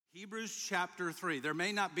Hebrews chapter 3. There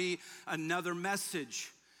may not be another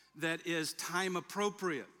message that is time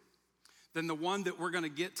appropriate than the one that we're going to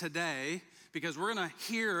get today, because we're going to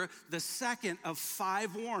hear the second of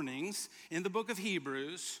 5 warnings in the book of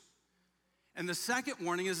Hebrews. And the second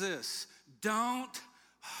warning is this: don't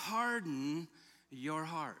harden your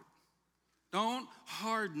heart. Don't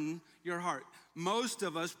harden your heart. Most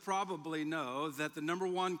of us probably know that the number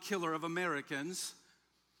one killer of Americans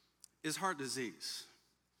is heart disease.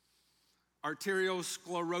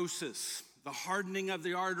 Arteriosclerosis, the hardening of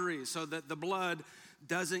the arteries so that the blood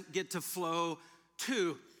doesn't get to flow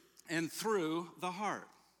to and through the heart.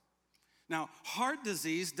 Now, heart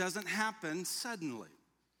disease doesn't happen suddenly.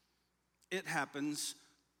 It happens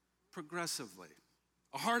progressively.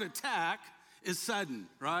 A heart attack is sudden,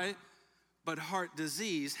 right? But heart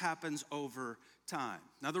disease happens over time.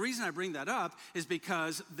 Now, the reason I bring that up is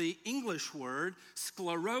because the English word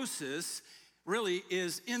sclerosis really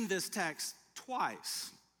is in this text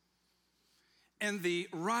twice. And the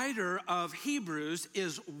writer of Hebrews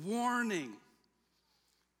is warning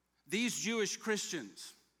these Jewish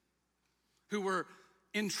Christians who were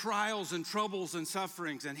in trials and troubles and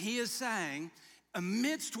sufferings. And he is saying,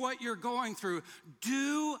 amidst what you're going through,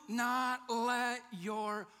 do not let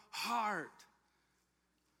your heart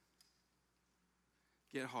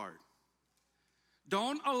get hard.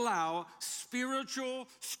 Don't allow spiritual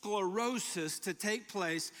sclerosis to take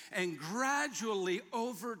place, and gradually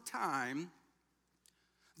over time,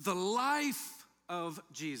 the life of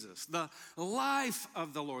Jesus, the life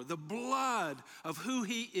of the Lord, the blood of who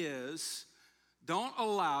he is, don't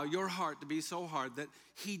allow your heart to be so hard that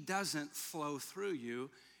he doesn't flow through you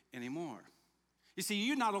anymore. You see,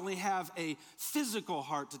 you not only have a physical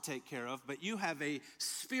heart to take care of, but you have a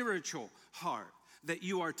spiritual heart that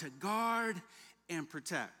you are to guard and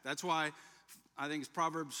protect. That's why I think it's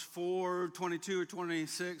Proverbs 4:22 or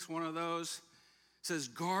 26, one of those, says,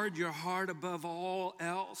 guard your heart above all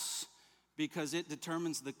else because it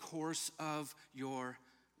determines the course of your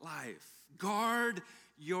life. Guard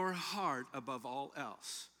your heart above all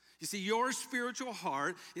else. You see, your spiritual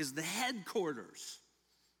heart is the headquarters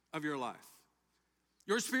of your life.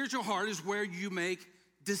 Your spiritual heart is where you make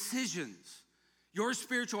decisions. Your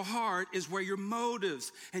spiritual heart is where your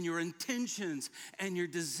motives and your intentions and your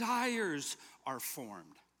desires are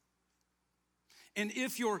formed. And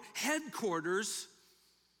if your headquarters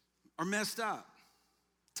are messed up,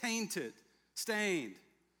 tainted, stained,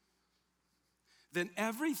 then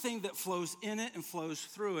everything that flows in it and flows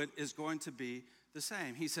through it is going to be the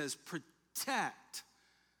same. He says, protect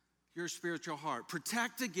your spiritual heart.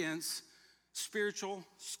 Protect against spiritual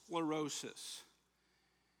sclerosis.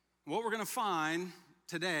 What we're going to find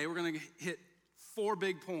today, we're going to hit 4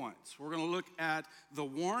 big points. We're going to look at the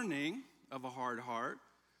warning of a hard heart,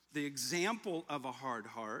 the example of a hard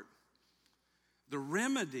heart, the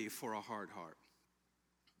remedy for a hard heart,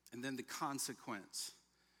 and then the consequence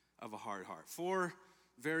of a hard heart. 4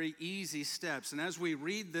 very easy steps. And as we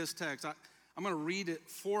read this text, I'm going to read it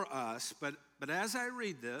for us, but as I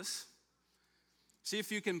read this, see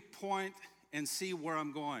if you can point and see where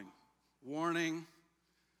I'm going. Warning.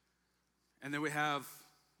 And then we have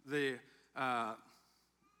the,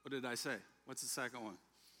 what did I say? What's the second one?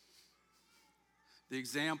 The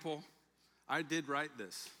example. I did write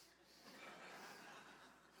this.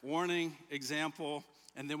 Warning, example,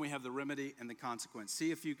 and then we have the remedy and the consequence. See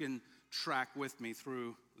if you can track with me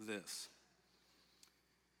through this.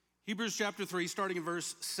 Hebrews chapter 3, starting in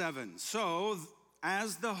verse 7. So,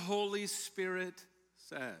 as the Holy Spirit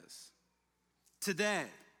says, today,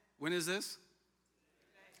 when is this?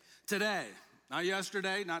 Today, not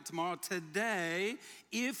yesterday, not tomorrow, today,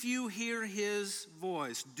 if you hear his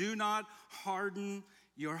voice, do not harden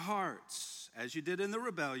your hearts, as you did in the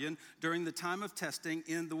rebellion during the time of testing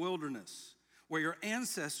in the wilderness, where your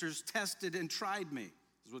ancestors tested and tried me,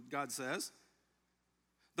 is what God says.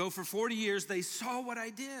 Though for 40 years they saw what I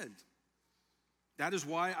did. That is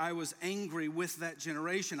why I was angry with that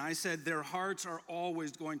generation. I said, their hearts are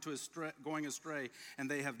always going astray, and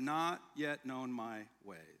they have not yet known my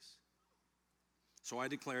ways. So I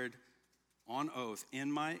declared on oath,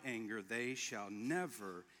 in my anger, they shall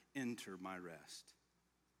never enter my rest.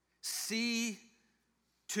 See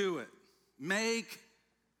to it. Make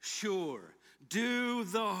sure. Do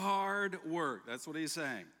the hard work. That's what he's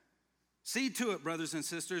saying. See to it, brothers and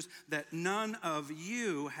sisters, that none of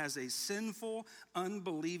you has a sinful,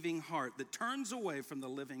 unbelieving heart that turns away from the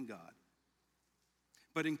living God.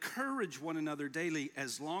 But encourage one another daily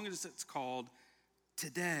as long as it's called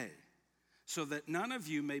today, so that none of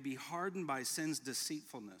you may be hardened by sin's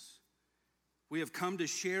deceitfulness. We have come to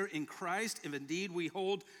share in Christ if indeed we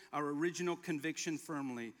hold our original conviction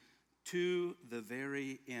firmly to the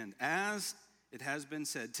very end. As it has been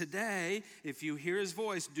said, today, if you hear his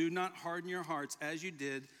voice, do not harden your hearts as you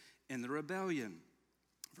did in the rebellion.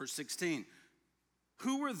 Verse 16,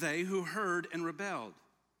 who were they who heard and rebelled?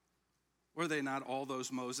 Were they not all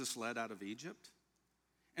those Moses led out of Egypt?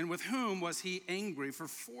 And with whom was he angry for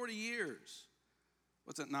 40 years?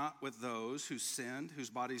 Was it not with those who sinned, whose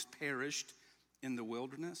bodies perished in the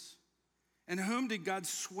wilderness? And whom did God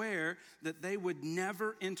swear that they would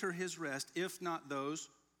never enter his rest, if not those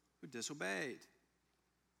who disobeyed?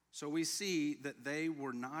 So we see that they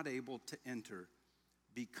were not able to enter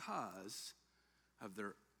because of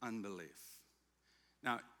their unbelief.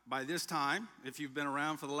 Now, by this time, if you've been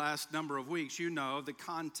around for the last number of weeks, you know the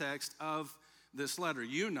context of this letter.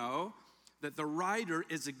 You know that the writer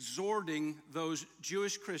is exhorting those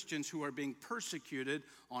Jewish Christians who are being persecuted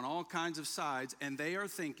on all kinds of sides, and they are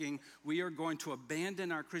thinking, we are going to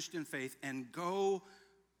abandon our Christian faith and go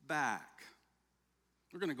back.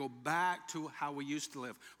 We're going to go back to how we used to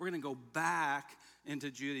live. We're going to go back into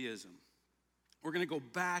Judaism. We're going to go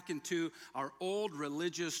back into our old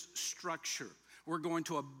religious structure. We're going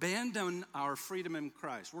to abandon our freedom in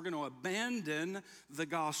Christ. We're going to abandon the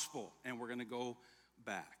gospel, and we're going to go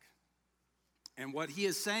back. And what he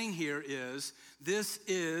is saying here is, this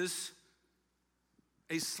is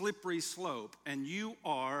a slippery slope, and you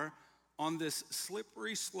are on this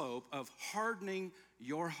slippery slope of hardening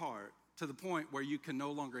your heart to the point where you can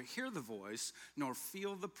no longer hear the voice nor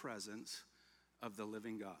feel the presence of the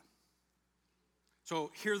living God. So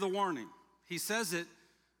hear the warning. He says it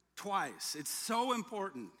twice. It's so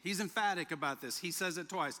important. He's emphatic about this. He says it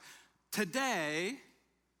twice. Today,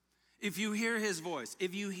 if you hear his voice,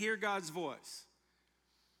 if you hear God's voice,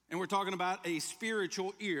 and we're talking about a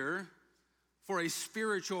spiritual ear for a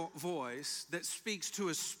spiritual voice that speaks to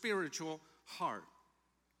a spiritual heart.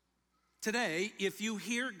 Today, if you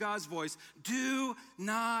hear God's voice, do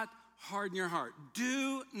not harden your heart.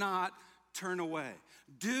 Do not turn away.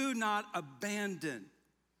 Do not abandon.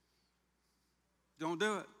 Don't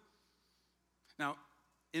do it. Now,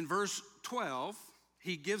 in verse 12,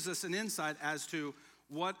 he gives us an insight as to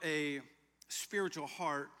what a spiritual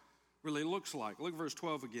heart really looks like. Look at verse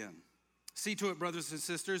 12 again. See to it, brothers and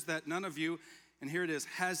sisters, that none of you, and here it is,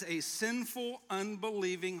 has a sinful,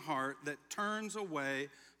 unbelieving heart that turns away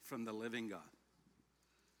from the living God.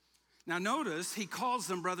 Now notice, he calls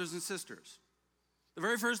them brothers and sisters. The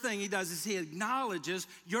very first thing he does is he acknowledges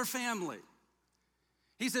your family.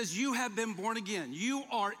 He says, you have been born again. You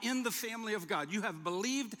are in the family of God. You have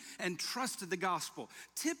believed and trusted the gospel.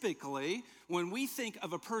 Typically, when we think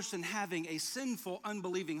of a person having a sinful,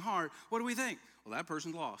 unbelieving heart, what do we think? Well, that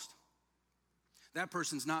person's lost. That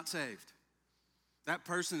person's not saved. That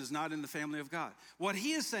person is not in the family of God. What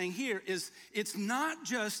he is saying here is it's not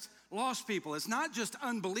just lost people. It's not just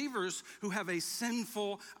unbelievers who have a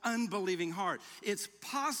sinful, unbelieving heart. It's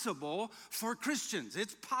possible for Christians.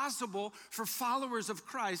 It's possible for followers of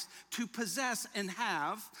Christ to possess and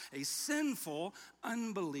have a sinful,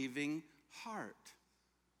 unbelieving heart.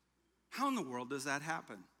 How in the world does that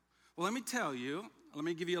happen? Well, let me tell you, let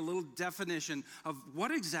me give you a little definition of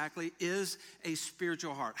what exactly is a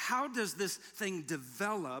spiritual heart. How does this thing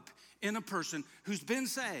develop in a person who's been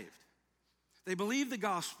saved? They believe the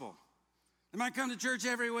gospel. They might come to church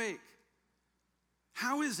every week.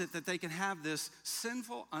 How is it that they can have this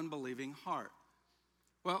sinful, unbelieving heart?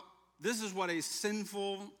 Well, this is what a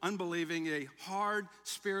sinful, unbelieving, a hard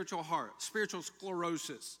spiritual heart, spiritual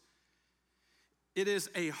sclerosis. It is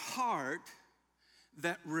a heart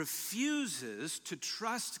that refuses to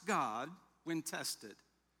trust God when tested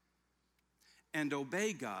and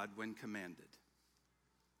obey God when commanded.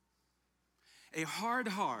 A hard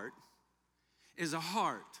heart is a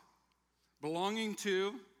heart belonging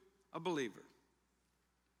to a believer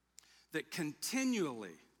that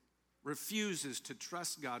continually refuses to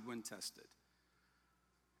trust God when tested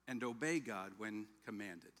and obey God when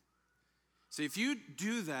commanded. See, if you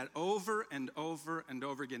do that over and over and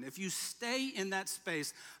over again, if you stay in that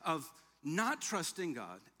space of not trusting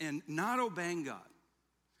God and not obeying God,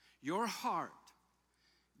 your heart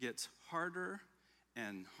gets harder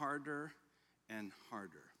and harder and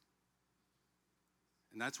harder.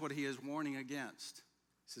 And that's what he is warning against.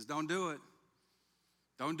 He says, don't do it.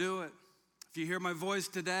 Don't do it. If you hear my voice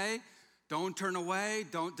today, don't turn away,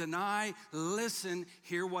 don't deny, listen,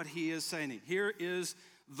 hear what he is saying. Here is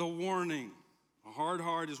the warning. A hard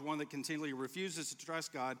heart is one that continually refuses to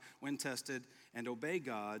trust God when tested and obey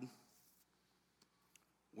God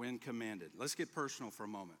when commanded. Let's get personal for a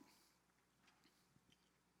moment.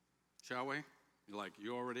 Shall we? You're like,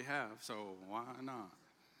 you already have, so why not?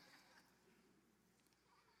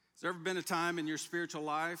 Has there ever been a time in your spiritual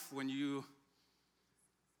life when you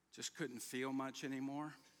just couldn't feel much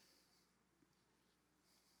anymore?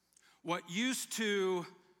 What used to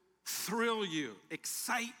thrill you,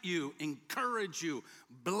 excite you, encourage you,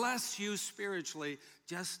 bless you spiritually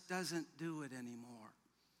just doesn't do it anymore.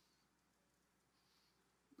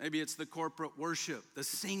 Maybe it's the corporate worship, the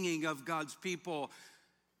singing of God's people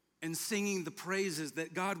and singing the praises,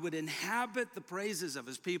 that God would inhabit the praises of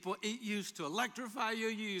his people. It used to electrify you.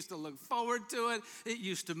 You used to look forward to it. It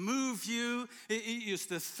used to move you. It used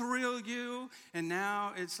to thrill you. And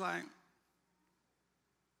now it's like,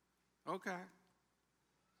 okay.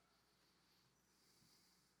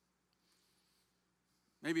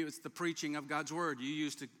 Maybe it's the preaching of God's word. You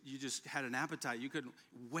just had an appetite. You couldn't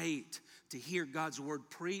wait to hear God's word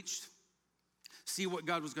preached, see what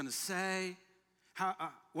God was going to say,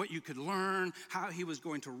 what you could learn, how he was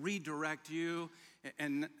going to redirect you.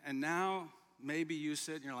 And now maybe you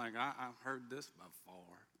sit and you're like, I've heard this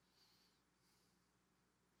before.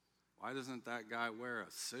 Why doesn't that guy wear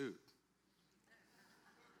a suit?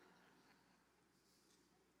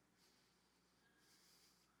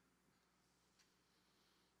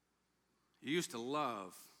 You used to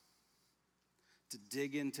love to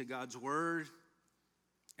dig into God's word,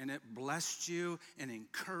 and it blessed you and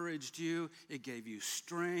encouraged you. It gave you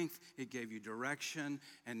strength. It gave you direction.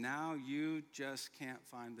 And now you just can't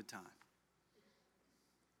find the time.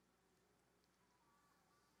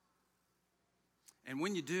 And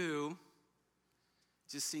when you do,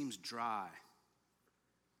 it just seems dry.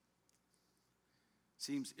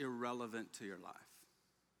 Seems irrelevant to your life.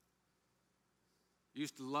 You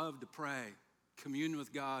used to love to pray, commune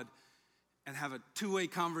with God, and have a two-way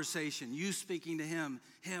conversation. You speaking to him,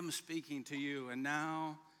 him speaking to you. And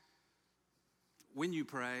now, when you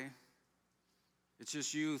pray, it's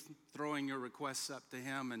just you throwing your requests up to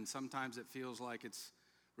him, and sometimes it feels like it's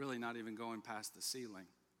really not even going past the ceiling.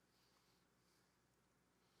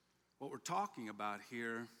 What we're talking about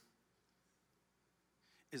here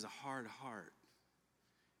is a hard heart.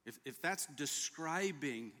 If that's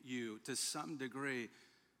describing you to some degree,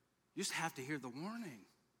 you just have to hear the warning.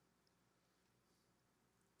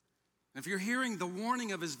 And if you're hearing the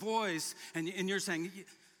warning of his voice and you're saying,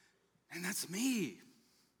 and that's me,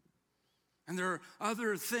 and there are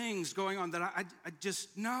other things going on that I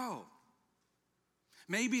just know.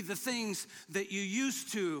 Maybe the things that you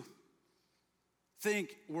used to think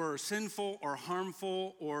were sinful or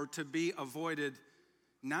harmful or to be avoided,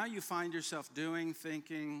 now you find yourself doing,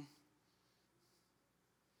 thinking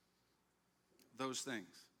those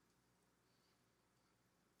things.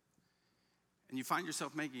 And you find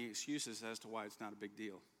yourself making excuses as to why it's not a big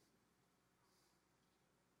deal.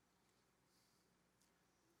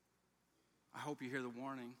 I hope you hear the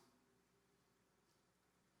warning.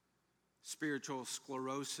 Spiritual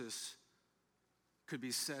sclerosis could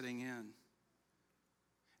be setting in.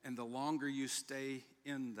 And the longer you stay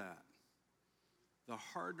in that, the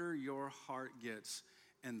harder your heart gets,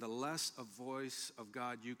 and the less a voice of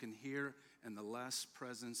God you can hear, and the less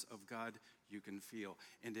presence of God you can feel.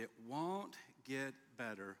 And it won't get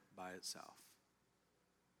better by itself.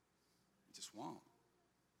 It just won't.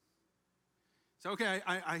 So, okay,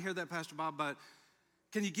 I hear that, Pastor Bob, but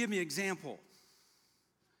can you give me an example?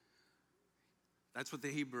 That's what the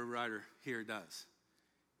Hebrew writer here does.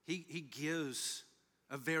 He gives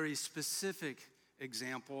a very specific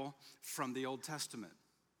example from the Old Testament.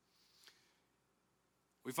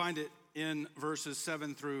 We find it in verses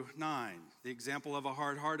 7 through 9, the example of a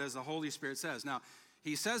hard heart, as the Holy Spirit says. Now,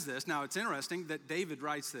 he says this. Now, it's interesting that David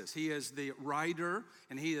writes this. He is the writer,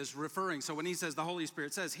 and he is referring. So when he says the Holy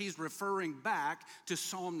Spirit says, he's referring back to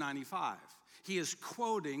Psalm 95. He is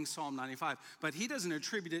quoting Psalm 95, but he doesn't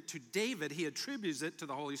attribute it to David. He attributes it to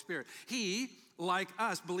the Holy Spirit. He, like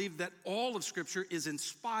us, believe that all of Scripture is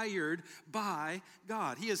inspired by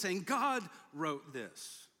God. He is saying God wrote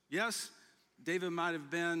this. Yes, David might have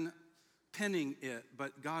been penning it,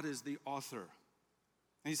 but God is the author.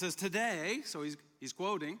 And he says today, so he's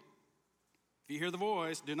quoting, if you hear the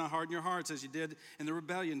voice, do not harden your hearts as you did in the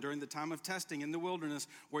rebellion during the time of testing in the wilderness,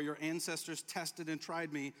 where your ancestors tested and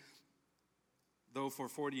tried me, though for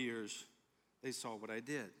 40 years they saw what I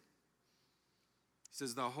did. He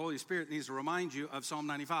says the Holy Spirit needs to remind you of Psalm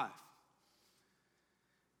 95.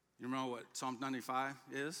 You remember what Psalm 95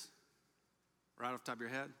 is? Right off the top of your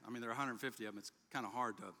head? I mean, there are 150 of them. It's kind of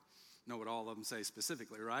hard to know what all of them say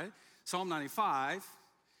specifically, right? Psalm 95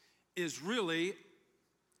 is really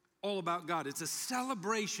all about God. It's a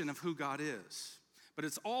celebration of who God is. but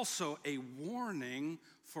it's also a warning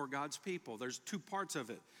for God's people. There's two parts of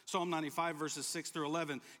it. Psalm 95, verses 6 through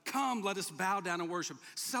 11. Come, let us bow down and worship.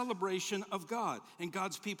 Celebration of God and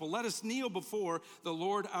God's people. Let us kneel before the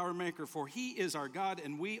Lord our Maker, for he is our God,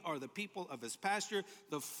 and we are the people of his pasture,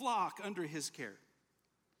 the flock under his care.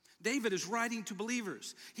 David is writing to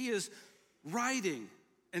believers. He is writing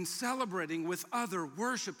and celebrating with other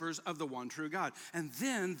worshipers of the one true God. And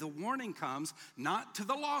then the warning comes, not to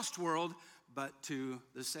the lost world, but to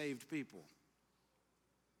the saved people.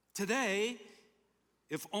 Today,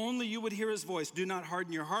 if only you would hear his voice, do not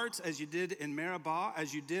harden your hearts as you did in Meribah,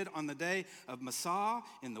 as you did on the day of Massah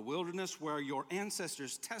in the wilderness, where your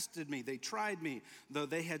ancestors tested me. They tried me, though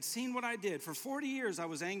they had seen what I did. For 40 years I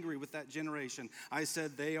was angry with that generation. I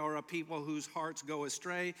said, they are a people whose hearts go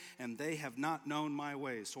astray, and they have not known my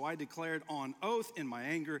ways. So I declared on oath in my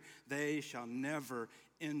anger, they shall never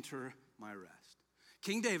enter my rest.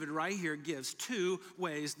 King David right here gives two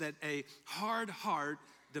ways that a hard heart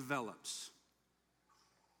develops.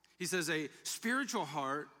 He says a spiritual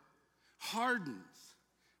heart hardens.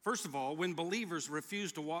 First of all, when believers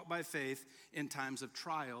refuse to walk by faith in times of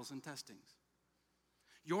trials and testings.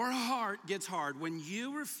 Your heart gets hard when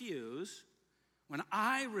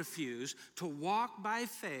I refuse to walk by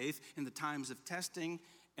faith in the times of testing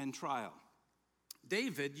and trial.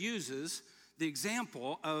 David uses the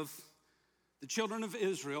example of the children of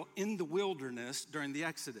Israel in the wilderness during the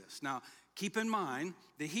Exodus. Now, keep in mind,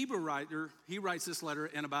 the Hebrew writer, he writes this letter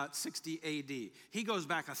in about 60 AD. He goes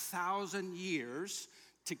back 1,000 years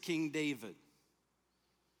to King David,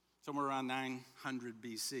 somewhere around 900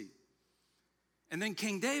 BC. And then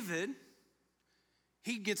King David,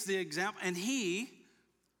 he gets the example, and he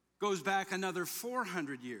goes back another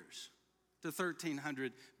 400 years to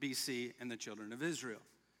 1300 BC and the children of Israel.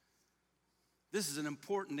 This is an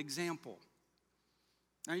important example.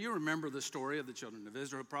 Now, you remember the story of the children of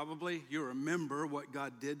Israel, probably. You remember what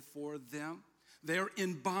God did for them. They're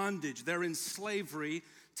in bondage. They're in slavery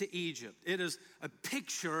to Egypt. It is a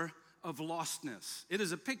picture of lostness. It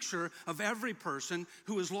is a picture of every person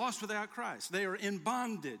who is lost without Christ. They are in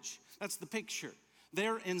bondage. That's the picture.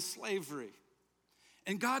 They're in slavery.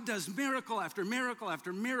 And God does miracle after miracle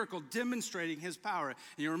after miracle, demonstrating his power. And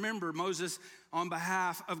you remember Moses, on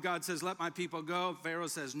behalf of God, says, let my people go. Pharaoh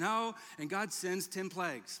says no, and God sends 10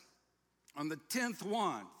 plagues. On the 10th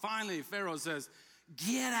one, finally Pharaoh says,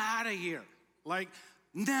 get out of here. Like,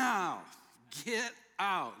 now, get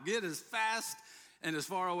out. Get as fast and as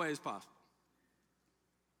far away as possible.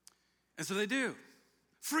 And so they do.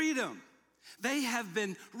 Freedom. They have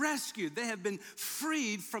been rescued. They have been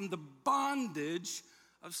freed from the bondage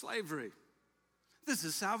of slavery. This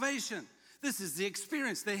is salvation. This is the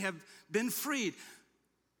experience. They have been freed.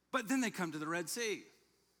 But then they come to the Red Sea.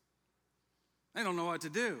 They don't know what to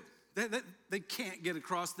do. They can't get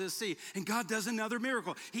across this sea. And God does another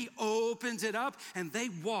miracle. He opens it up and they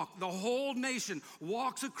walk. The whole nation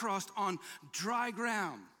walks across on dry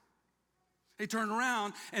ground. They turn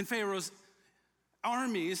around and Pharaoh's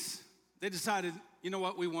armies, they decided, you know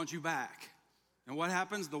what, we want you back. And what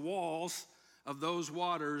happens? The walls of those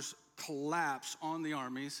waters collapse on the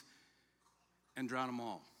armies and drown them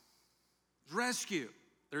all. There's rescue.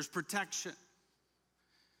 There's protection.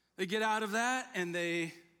 They get out of that and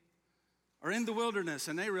they are in the wilderness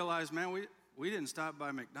and they realize, man, we didn't stop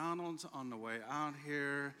by McDonald's on the way out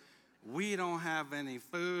here. We don't have any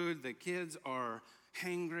food. The kids are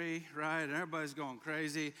hangry, right? And everybody's going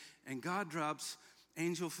crazy. And God drops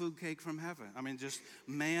angel food cake from heaven. I mean, just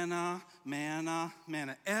manna, manna,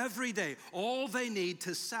 manna. Every day, all they need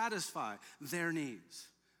to satisfy their needs.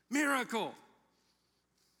 Miracle.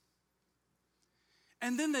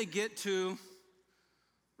 And then they get to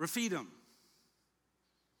Rephidim.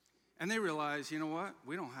 And they realize, you know what?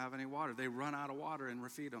 We don't have any water. They run out of water in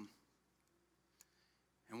Rephidim.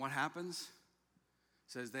 And what happens?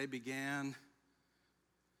 It says they began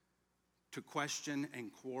to question and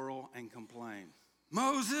quarrel and complain.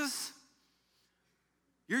 Moses,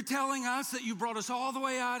 you're telling us that you brought us all the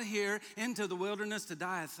way out here into the wilderness to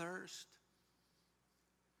die of thirst?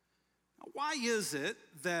 Now, why is it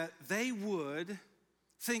that they would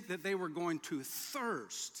think that they were going to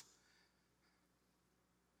thirst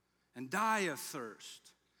and die of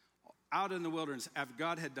thirst out in the wilderness after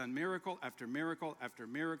God had done miracle after miracle after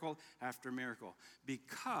miracle after miracle?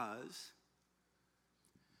 Because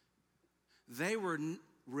they were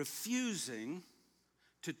refusing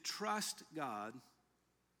to trust God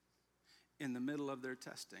in the middle of their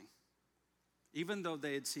testing. Even though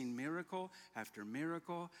they had seen miracle after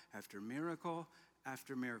miracle after miracle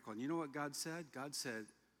after miracle. And you know what God said? God said,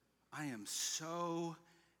 I am so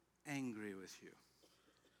angry with you.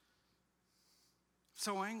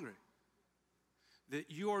 So angry that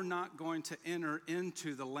you are not going to enter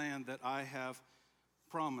into the land that I have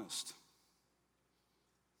promised.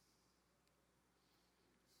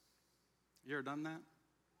 You ever done that? Have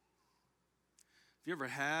you ever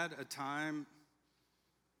had a time,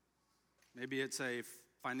 maybe it's a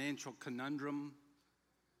financial conundrum,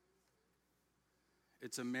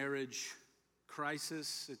 it's a marriage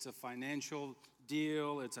crisis, it's a financial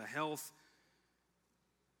deal, it's a health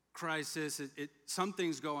crisis,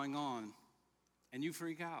 something's going on, and you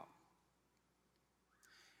freak out.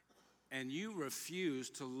 And you refuse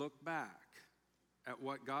to look back at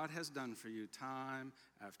what God has done for you time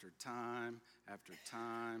after time after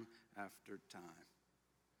time after time.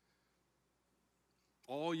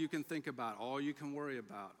 All you can think about, all you can worry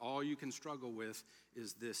about, all you can struggle with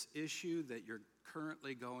is this issue that you're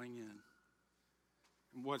currently going in.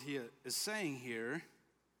 And what he is saying here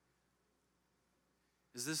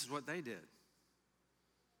is this is what they did.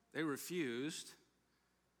 They refused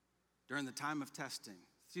during the time of testing.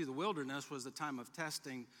 See, the wilderness was the time of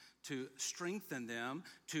testing to strengthen them,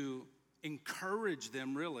 to encourage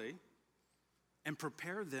them really, and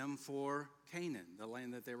prepare them for Canaan, the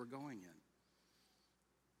land that they were going in.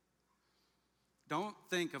 Don't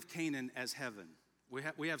think of Canaan as heaven.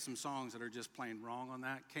 We have some songs that are just plain wrong on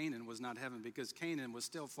that. Canaan was not heaven because Canaan was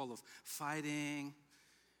still full of fighting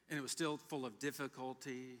and it was still full of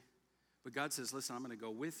difficulty. But God says, listen, I'm going to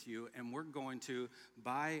go with you and we're going to,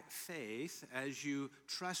 by faith, as you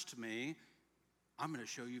trust me, I'm going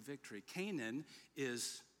to show you victory. Canaan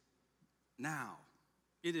is now.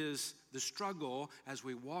 It is the struggle as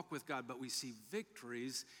we walk with God, but we see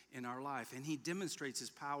victories in our life and he demonstrates his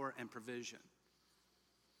power and provision.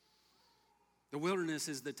 The wilderness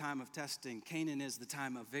is the time of testing. Canaan is the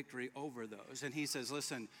time of victory over those. And he says,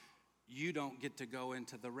 listen, you don't get to go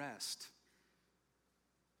into the rest.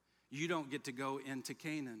 You don't get to go into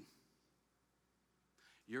Canaan.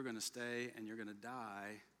 You're going to stay and you're going to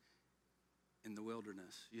die in the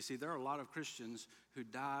wilderness. You see, there are a lot of Christians who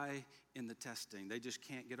die in the testing. They just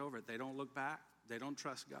can't get over it. They don't look back. They don't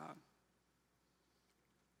trust God.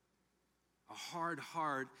 A hard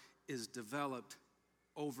heart is developed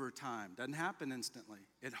over time. Doesn't happen instantly.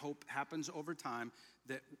 It happens over time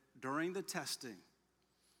that during the testing,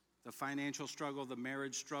 the financial struggle, the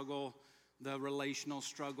marriage struggle, the relational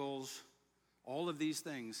struggles, all of these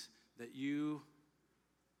things that you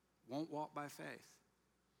won't walk by faith.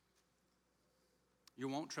 You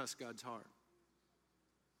won't trust God's heart.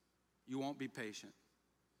 You won't be patient.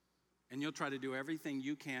 And you'll try to do everything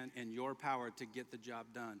you can in your power to get the job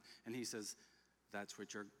done. And he says, that's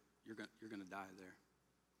what you're going to die there.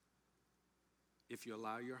 If you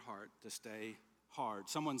allow your heart to stay hard.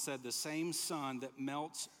 Someone said the same sun that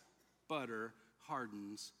melts butter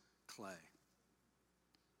hardens clay.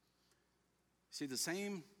 See, the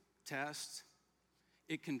same test,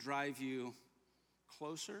 it can drive you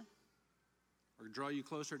closer or draw you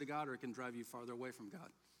closer to God, or it can drive you farther away from God.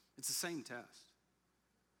 It's the same test.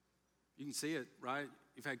 You can see it, right?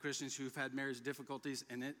 You've had Christians who've had marriage difficulties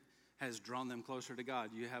and it has drawn them closer to God.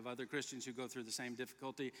 You have other Christians who go through the same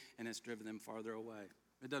difficulty and it's driven them farther away.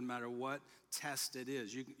 It doesn't matter what test it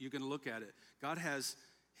is. You can look at it. God has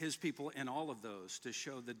his people in all of those to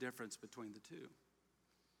show the difference between the two.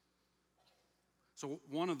 So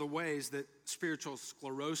one of the ways that spiritual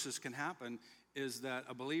sclerosis can happen is that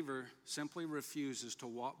a believer simply refuses to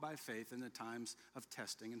walk by faith in the times of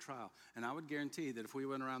testing and trial. And I would guarantee that if we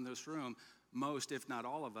went around this room, most, if not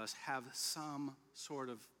all of us, have some sort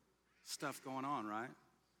of stuff going on, right?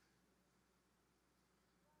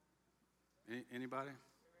 Anybody?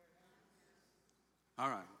 All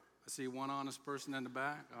right. I see one honest person in the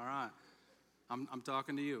back. All right. I'm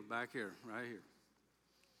talking to you back here, right here.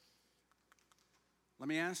 Let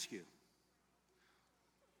me ask you,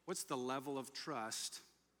 what's the level of trust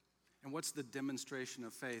and what's the demonstration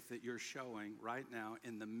of faith that you're showing right now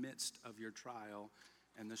in the midst of your trial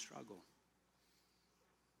and the struggle?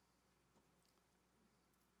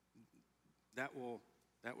 That will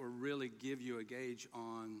really give you a gauge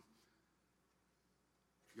on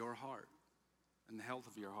your heart and the health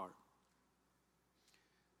of your heart.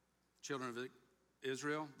 Children of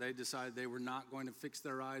Israel, they decided they were not going to fix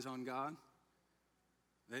their eyes on God.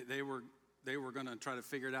 They were going to try to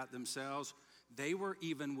figure it out themselves. They were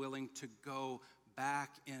even willing to go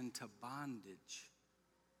back into bondage.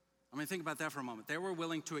 I mean, think about that for a moment. They were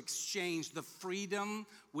willing to exchange the freedom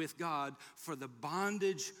with God for the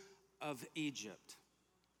bondage of Egypt.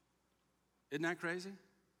 Isn't that crazy?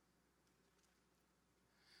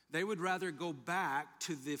 They would rather go back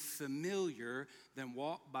to the familiar than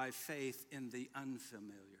walk by faith in the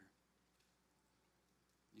unfamiliar.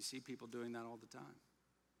 You see people doing that all the time.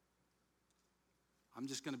 I'm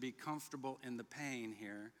just going to be comfortable in the pain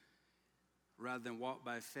here rather than walk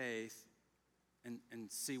by faith and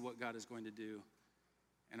see what God is going to do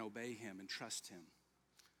and obey him and trust him.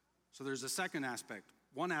 So there's a second aspect.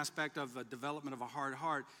 One aspect of a development of a hard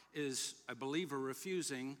heart is a believer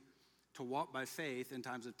refusing to walk by faith in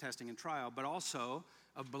times of testing and trial, but also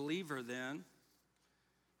a believer then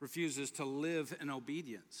refuses to live in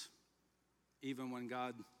obedience, even when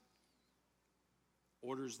God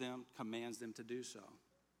orders them, commands them to do so.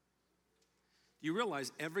 You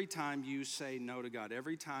realize every time you say no to God,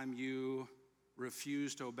 every time you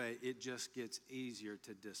refuse to obey, it just gets easier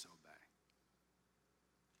to disobey.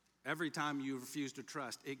 Every time you refuse to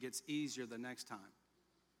trust, it gets easier the next time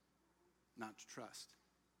not to trust.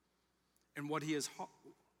 And what he is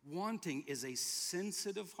wanting is a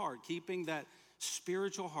sensitive heart, keeping that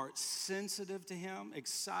spiritual heart sensitive to him,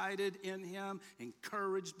 excited in him,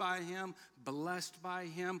 encouraged by him, blessed by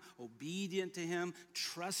him, obedient to him,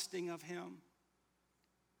 trusting of him.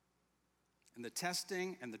 And the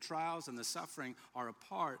testing and the trials and the suffering are a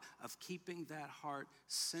part of keeping that heart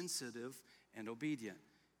sensitive and obedient.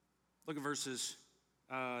 Look at verses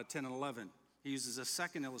 10 and 11. He uses a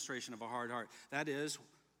second illustration of a hard heart. That is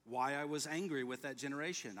why I was angry with that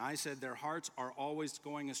generation. I said their hearts are always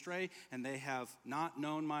going astray, and they have not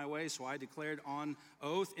known my way. So I declared on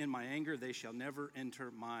oath in my anger, they shall never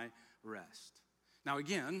enter my rest. Now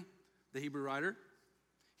again, the Hebrew writer,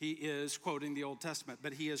 he is quoting the Old Testament,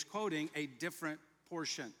 but he is quoting a different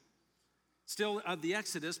portion. Still of the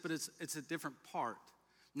Exodus, but it's a different part.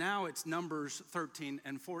 Now it's Numbers 13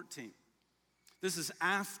 and 14. This is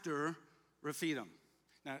after Rephidim.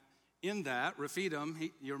 Now, in that, Rephidim,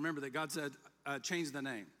 you remember that God said, change the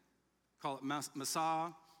name. Call it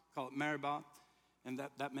Massah, call it Meribah, and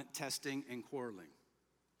that meant testing and quarreling.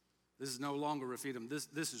 This is no longer Rephidim.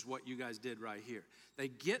 This is what you guys did right here. They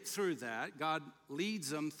get through that. God leads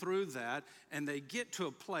them through that, and they get to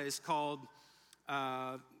a place called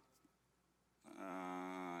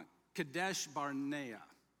Kadesh Barnea.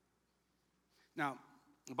 Now,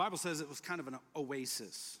 the Bible says it was kind of an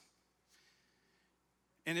oasis.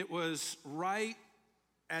 And it was right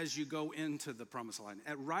as you go into the promised land,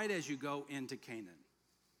 right as you go into Canaan.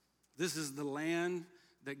 This is the land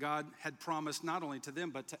that God had promised not only to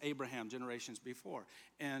them, but to Abraham generations before.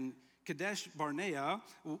 And Kadesh Barnea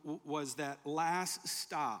was that last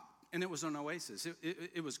stop, and it was an oasis.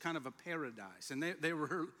 It was kind of a paradise, and they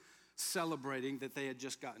were celebrating that they had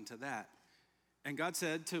just gotten to that. And God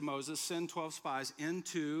said to Moses, send 12 spies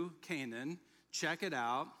into Canaan, check it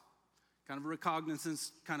out, kind of a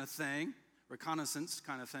reconnaissance kind of thing,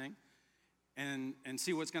 and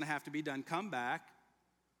see what's going to have to be done. Come back,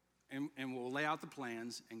 and we'll lay out the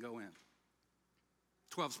plans and go in.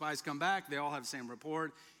 12 spies come back. They all have the same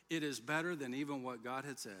report. It is better than even what God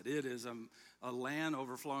had said. It is a land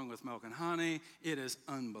overflowing with milk and honey. It is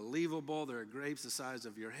unbelievable. There are grapes the size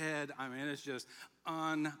of your head. I mean, it's just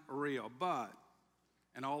unreal. But,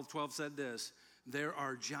 and all 12 said this, there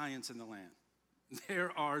are giants in the land.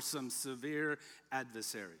 There are some severe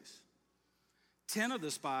adversaries. 10 of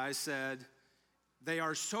the spies said, they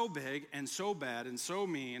are so big and so bad and so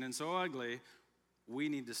mean and so ugly, we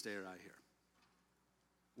need to stay right here.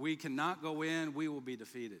 We cannot go in, we will be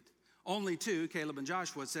defeated. Only 2, Caleb and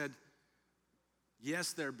Joshua, said,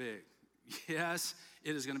 yes, they're big. Yes,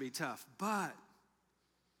 it is going to be tough. But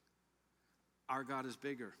our God is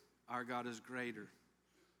bigger. Our God is greater.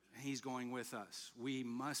 And he's going with us. We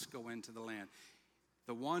must go into the land.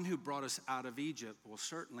 The one who brought us out of Egypt will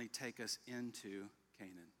certainly take us into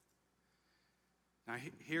Canaan. Now,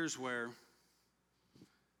 here's where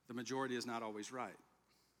the majority is not always right.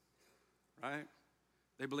 Right?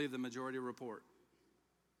 They believe the majority report.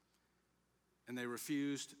 And they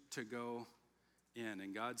refused to go in.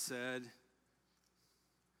 And God said,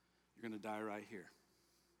 you're going to die right here.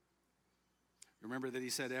 Remember that he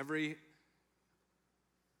said every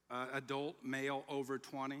adult male over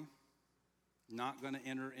 20 not going to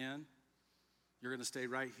enter in. You're going to stay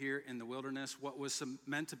right here in the wilderness. What was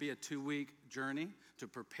meant to be a 2-week journey to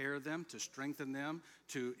prepare them, to strengthen them,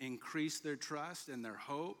 to increase their trust and their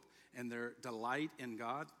hope and their delight in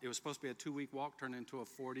God. It was supposed to be a 2-week walk turned into a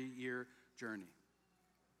 40-year journey.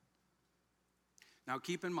 Now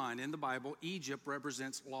keep in mind, in the Bible, Egypt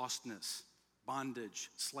represents lostness, bondage,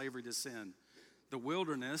 slavery to sin. The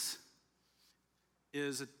wilderness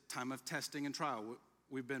is a time of testing and trial.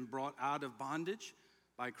 We've been brought out of bondage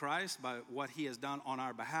by Christ, by what he has done on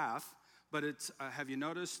our behalf. But it's have you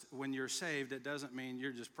noticed when you're saved, it doesn't mean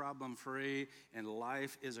you're just problem-free and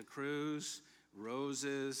life is a cruise,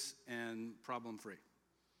 roses and problem-free.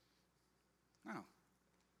 No.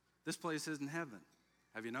 This place isn't heaven.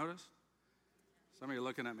 Have you noticed? Some of you are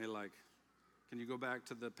looking at me like, can you go back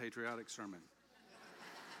to the patriotic sermon?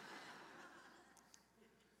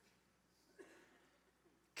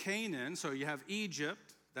 Canaan, so you have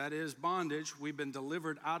Egypt, that is bondage. We've been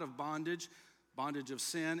delivered out of bondage of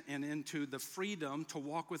sin, and into the freedom to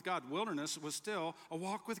walk with God. Wilderness was still a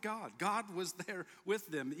walk with God. God was there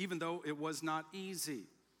with them, even though it was not easy.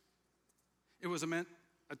 It was meant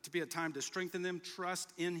to be a time to strengthen them,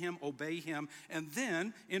 trust in him, obey him, and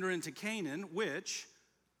then enter into Canaan, which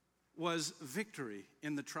was victory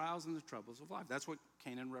in the trials and the troubles of life. That's what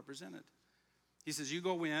Canaan represented. He says, you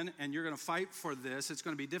go in and you're going to fight for this. It's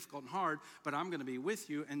going to be difficult and hard, but I'm going to be with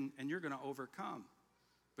you and you're going to overcome.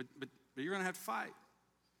 But you're going to have to fight.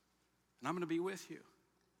 And I'm going to be with you.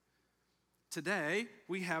 Today,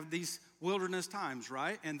 we have these wilderness times,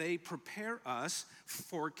 right? And they prepare us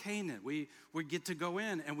for Canaan. We get to go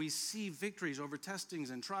in and we see victories over testings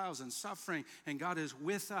and trials and suffering. And God is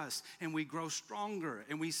with us. And we grow stronger.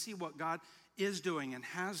 And we see what God is doing and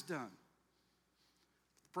has done.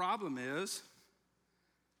 The problem is,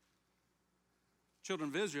 children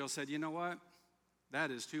of Israel said, you know what?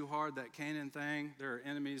 That is too hard, that Canaan thing. There are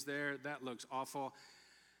enemies there. That looks awful.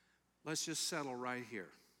 Let's just settle right here.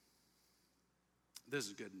 This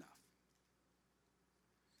is good enough.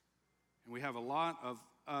 And we have a lot of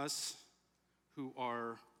us who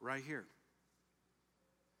are right here.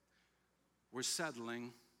 We're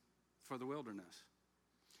settling for the wilderness.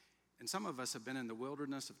 And some of us have been in the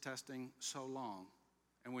wilderness of testing so long,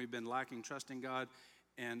 and we've been lacking trusting God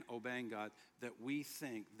and obeying God, that we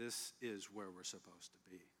think this is where we're supposed to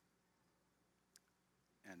be.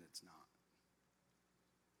 And it's not.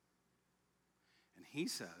 And he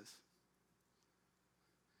says,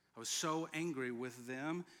 I was so angry with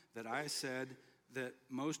them that I said that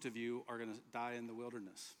most of you are going to die in the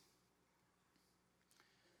wilderness.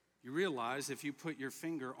 You realize if you put your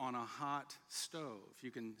finger on a hot stove,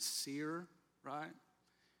 you can sear, right?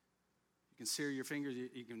 You can sear your fingers,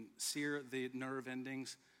 you can sear the nerve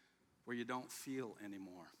endings where you don't feel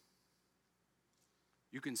anymore.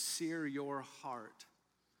 You can sear your heart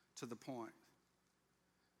to the point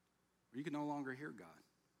where you can no longer hear God.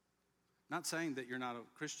 I'm not saying that you're not a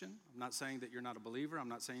Christian. I'm not saying that you're not a believer. I'm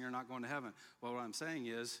not saying you're not going to heaven. Well, what I'm saying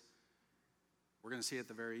is, we're going to see at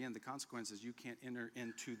the very end the consequences. You can't enter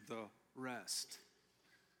into the rest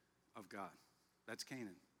of God. That's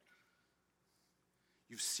Canaan.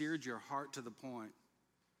 You've seared your heart to the point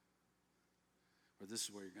where this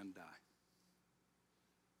is where you're going to die.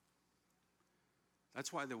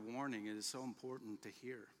 That's why the warning is so important to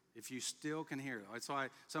hear. If you still can hear it. That's why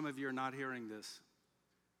some of you are not hearing this.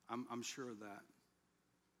 I'm sure of that.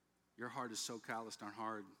 Your heart is so calloused and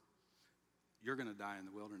hard. You're going to die in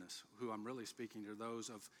the wilderness. Who I'm really speaking to those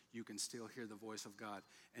of you can still hear the voice of God.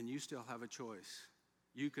 And you still have a choice.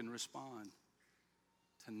 You can respond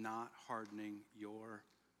to not hardening your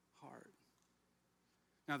heart.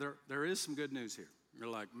 Now, there is some good news here. You're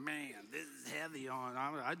like, man, this is heavy on.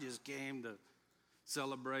 I just came to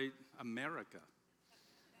celebrate America.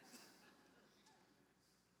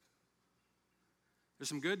 There's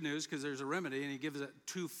some good news because there's a remedy, and he gives a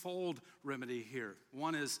twofold remedy here.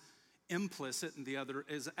 One is implicit, and the other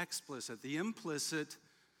is explicit. The implicit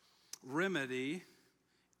remedy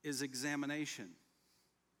is examination.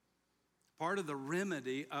 Part of the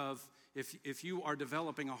remedy of if you are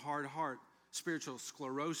developing a hard heart, spiritual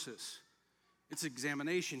sclerosis, it's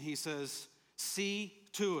examination. He says, see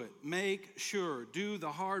to it, make sure, do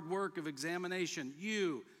the hard work of examination.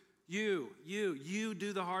 You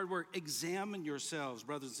do the hard work. Examine yourselves,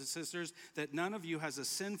 brothers and sisters, that none of you has a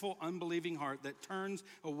sinful, unbelieving heart that turns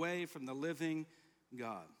away from the living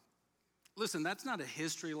God. Listen, that's not a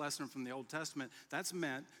history lesson from the Old Testament. That's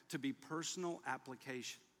meant to be personal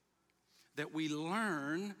application. That we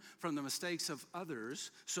learn from the mistakes of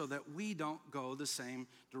others so that we don't go the same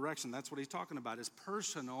direction. That's what he's talking about, is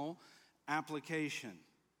personal application.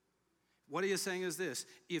 What he is saying is this: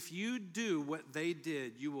 if you do what they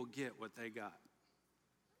did, you will get what they got.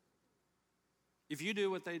 If you do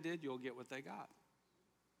what they did, you'll get what they got.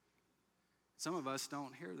 Some of us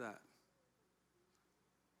don't hear that.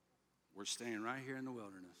 We're staying right here in the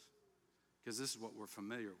wilderness because this is what we're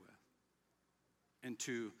familiar with. And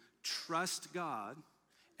to trust God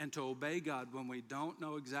and to obey God when we don't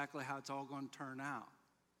know exactly how it's all going to turn out,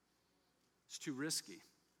 it's too risky.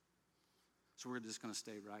 So we're just going to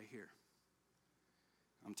stay right here.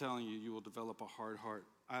 I'm telling you, you will develop a hard heart.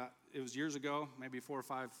 It was years ago, maybe 4 or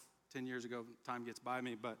 5, 10 years ago, time gets by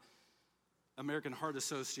me, but American Heart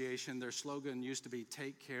Association, their slogan used to be,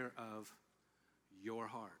 take care of your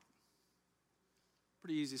heart.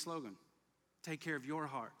 Pretty easy slogan. Take care of your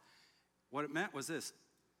heart. What it meant was this: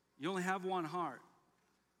 you only have one heart.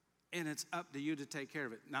 and it's up to you to take care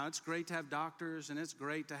of it. Now, it's great to have doctors, and it's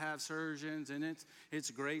great to have surgeons, and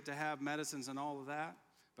it's great to have medicines and all of that.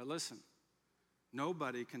 But listen,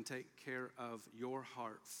 nobody can take care of your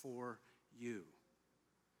heart for you.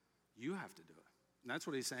 You have to do it. And that's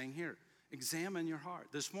what he's saying here. Examine your heart.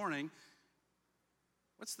 This morning,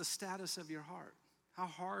 what's the status of your heart? How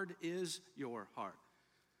hard is your heart?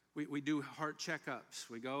 We do heart checkups.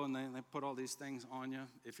 We go and they put all these things on you.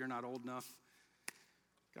 If you're not old enough,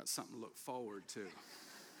 got something to look forward to.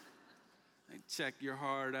 They check your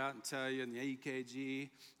heart out and tell you in the EKG.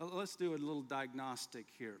 Let's do a little diagnostic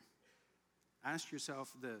here. Ask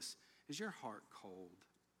yourself this: is your heart cold?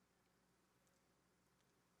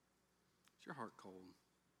 Is your heart cold?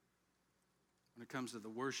 When it comes to the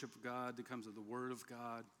worship of God, when it comes to the Word of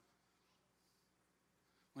God,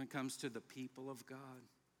 when it comes to the people of God,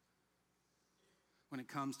 when it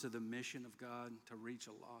comes to the mission of God to reach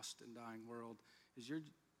a lost and dying world, you're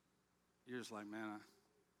just like, man,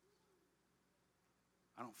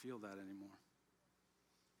 I don't feel that anymore.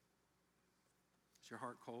 Is your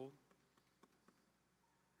heart cold?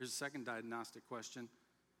 Here's a second diagnostic question.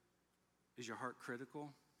 Is your heart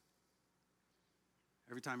critical?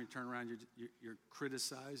 Every time you turn around, you're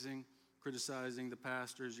criticizing the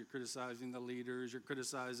pastors, you're criticizing the leaders, you're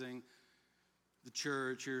criticizing the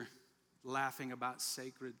church, you're laughing about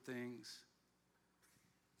sacred things.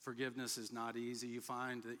 Forgiveness is not easy. You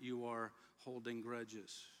find that you are holding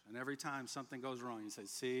grudges. And every time something goes wrong, you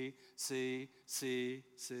say, see.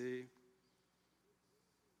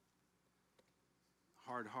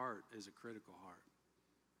 Hard heart is a critical heart.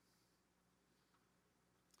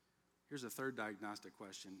 Here's a third diagnostic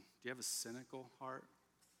question. Do you have a cynical heart?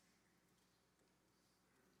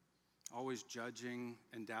 Always judging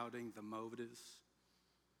and doubting the motives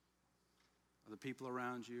of the people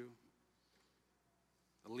around you,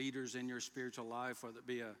 the leaders in your spiritual life, whether it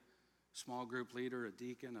be a small group leader, a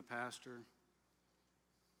deacon, a pastor.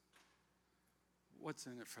 What's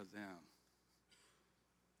in it for them?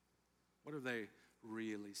 What are they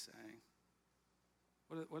really saying?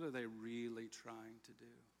 What are they really trying to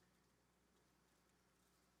do?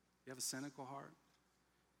 You have a cynical heart?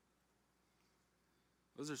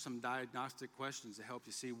 Those are some diagnostic questions to help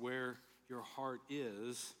you see where your heart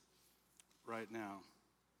is right now.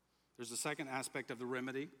 There's a second aspect of the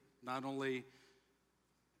remedy, not only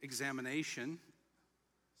examination,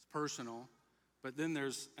 it's personal, but then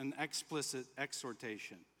there's an explicit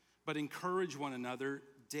exhortation. But encourage one another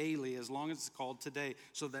daily, as long as it's called today,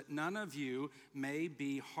 so that none of you may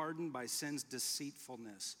be hardened by sin's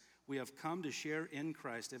deceitfulness. We have come to share in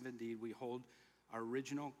Christ if indeed we hold our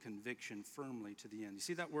original conviction firmly to the end. You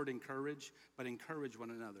see that word encourage? But encourage one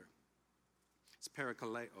another. It's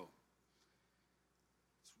parakaleo.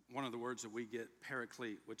 It's one of the words that we get,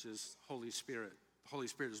 paraclete, which is Holy Spirit. The Holy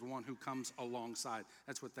Spirit is the one who comes alongside.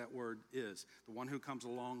 That's what that word is, the one who comes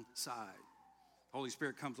alongside. The Holy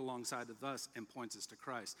Spirit comes alongside of us and points us to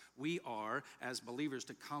Christ. We are, as believers,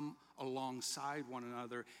 to come alongside one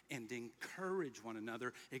another and encourage one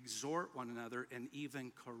another, exhort one another, and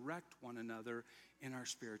even correct one another in our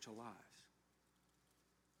spiritual lives.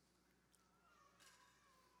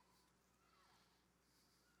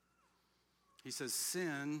 He says,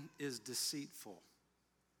 sin is deceitful.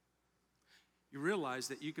 You realize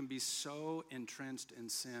that you can be so entrenched in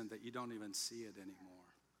sin that you don't even see it anymore.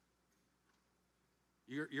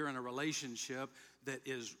 You're in a relationship that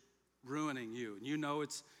is ruining you. And you know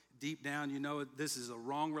it's deep down, you know this is a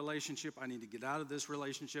wrong relationship. I need to get out of this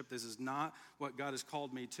relationship. This is not what God has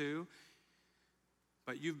called me to.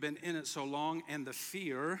 But you've been in it so long, and the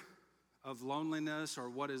fear of loneliness or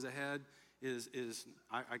what is ahead is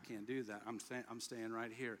I can't do that. I'm staying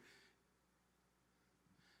right here.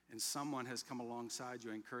 And someone has come alongside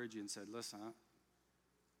you, encouraged you, and said, listen,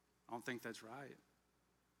 I don't think that's right.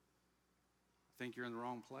 I think you're in the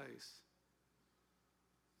wrong place.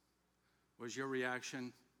 Was your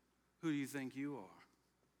reaction, who do you think you are?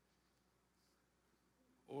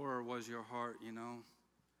 Or was your heart,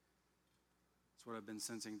 that's what I've been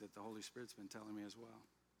sensing that the Holy Spirit's been telling me as well.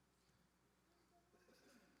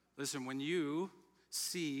 Listen, when you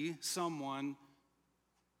see someone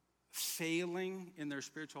failing in their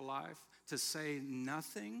spiritual life, to say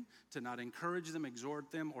nothing, to not encourage them,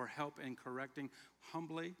 exhort them, or help in correcting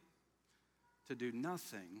humbly, to do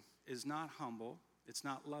nothing is not humble, it's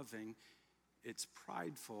not loving, it's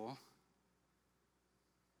prideful,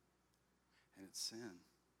 and it's sin.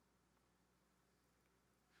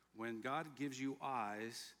 When God gives you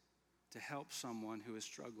eyes to help someone who is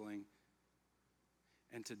struggling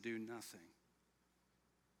and to do nothing,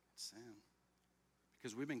 it's sin.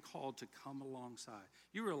 because we've been called to come alongside.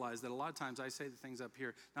 You realize that a lot of times I say the things up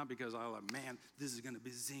here, not because I'm like, man, this is going to be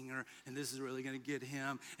zinger, and this is really going to get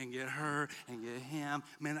him and get her and get him.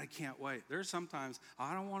 Man, I can't wait. There's sometimes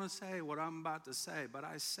I don't want to say what I'm about to say, but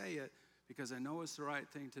I say it because I know it's the right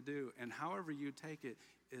thing to do, and however you take it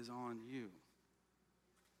is on you.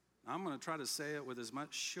 I'm going to try to say it with as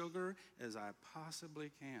much sugar as I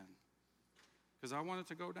possibly can because I want it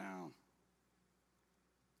to go down.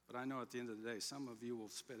 But I know at the end of the day, some of you will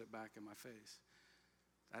spit it back in my face.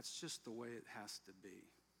 That's just the way it has to be.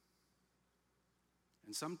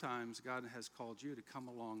 And sometimes God has called you to come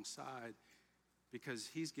alongside because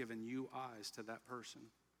he's given you eyes to that person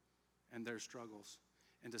and their struggles.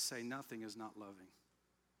 And to say nothing is not loving.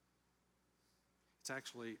 It's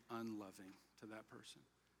actually unloving to that person.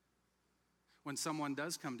 When someone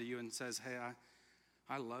does come to you and says, hey,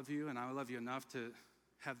 I love you, and I love you enough to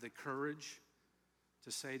have the courage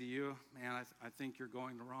to say to you, man, I think you're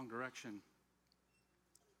going the wrong direction.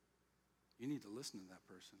 You need to listen to that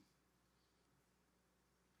person.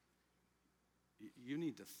 You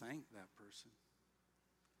need to thank that person.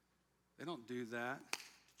 They don't do that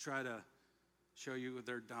to try to show you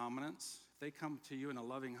their dominance. If they come to you in a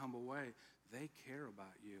loving, humble way, they care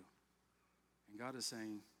about you. And God is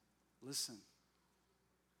saying, listen.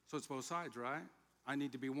 So it's both sides, right? I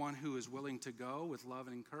need to be one who is willing to go with love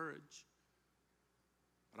and courage.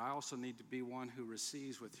 But I also need to be one who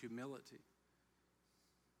receives with humility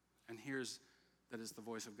and hears that it's the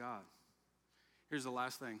voice of God. Here's the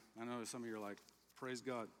last thing. I know some of you are like, praise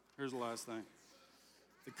God. Here's the last thing.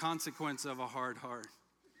 The consequence of a hard heart.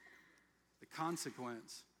 The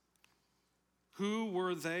consequence. Who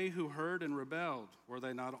were they who heard and rebelled? Were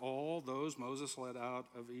they not all those Moses led out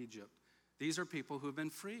of Egypt? These are people who have been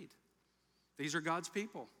freed. These are God's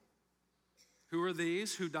people. Who are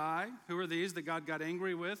these who died? Who are these that God got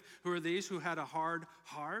angry with? Who are these who had a hard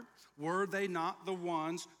heart? Were they not the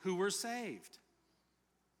ones who were saved?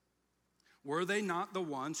 Were they not the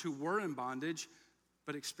ones who were in bondage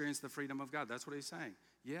but experienced the freedom of God? That's what he's saying.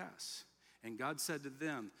 Yes. And God said to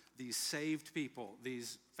them, these saved people,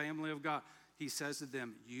 these family of God, he says to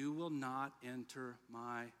them, you will not enter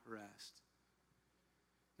my rest.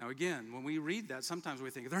 Now again, when we read that, sometimes we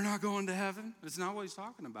think, they're not going to heaven. It's not what he's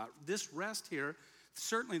talking about. This rest here,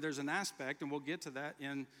 certainly there's an aspect, and we'll get to that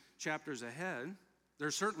in chapters ahead. There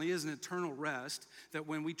certainly is an eternal rest that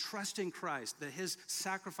when we trust in Christ, that his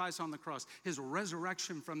sacrifice on the cross, his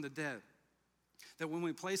resurrection from the dead, that when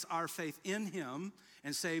we place our faith in him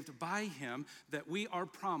and saved by him, that we are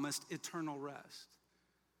promised eternal rest.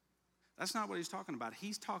 That's not what he's talking about.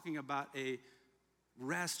 He's talking about a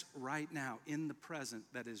rest right now in the present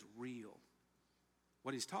that is real.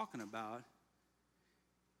 What he's talking about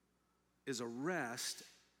is a rest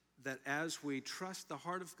that as we trust the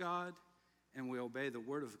heart of God and we obey the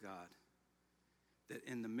word of God, that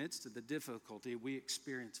in the midst of the difficulty, we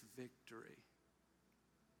experience victory.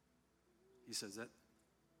 He says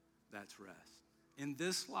that's rest. In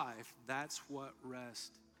this life, that's what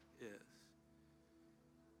rest is.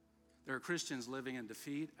 There are Christians living in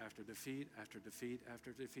defeat after defeat after defeat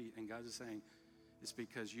after defeat, and God is saying, it's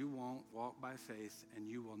because you won't walk by faith and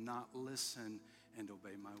you will not listen and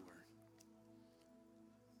obey my word.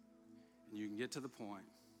 And you can get to the point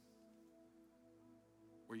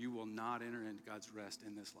where you will not enter into God's rest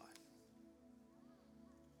in this life.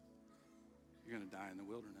 You're going to die in the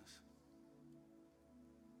wilderness.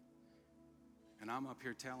 And I'm up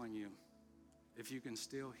here telling you, if you can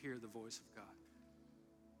still hear the voice of God,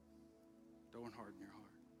 don't harden your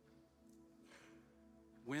heart.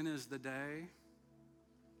 When is the day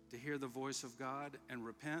to hear the voice of God and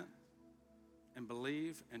repent and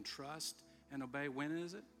believe and trust and obey? When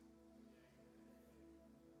is it?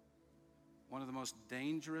 One of the most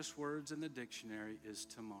dangerous words in the dictionary is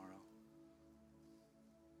tomorrow.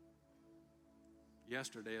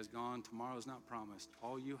 Yesterday is gone. Tomorrow is not promised.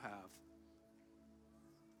 All you have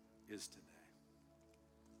is today.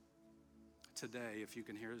 Today, if you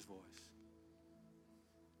can hear his voice,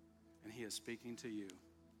 and he is speaking to you,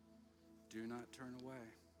 do not turn away.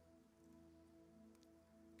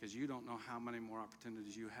 Because you don't know how many more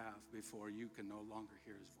opportunities you have before you can no longer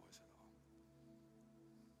hear his voice at all.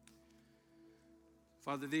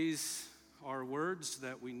 Father, these are words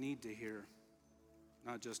that we need to hear.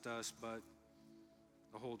 Not just us, but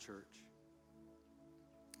the whole church.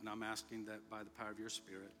 And I'm asking that by the power of your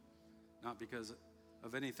Spirit, not because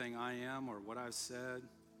of anything I am or what I've said.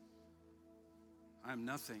 I am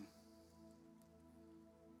nothing.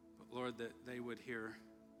 But Lord, that they would hear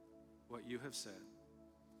what you have said.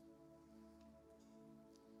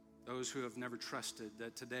 Those who have never trusted,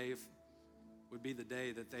 that today would be the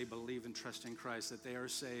day that they believe and trust in Christ, that they are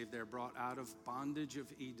saved, they're brought out of bondage of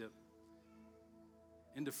Egypt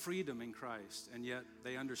into freedom in Christ, and yet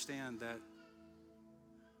they understand that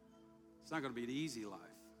it's not going to be an easy life,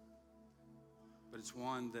 but it's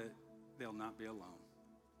one that they'll not be alone.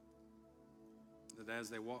 That as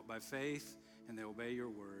they walk by faith and they obey your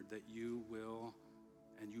word, that you will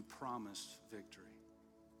and you promise victory.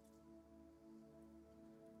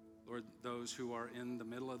 Lord, those who are in the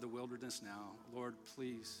middle of the wilderness now, Lord,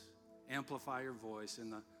 please amplify your voice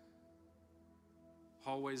in the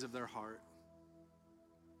hallways of their heart.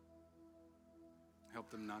 Help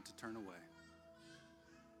them not to turn away,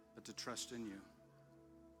 but to trust in you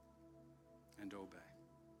and to obey.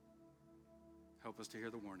 Help us to hear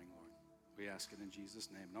the warning, Lord. We ask it in Jesus'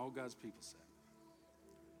 name. And all God's people said.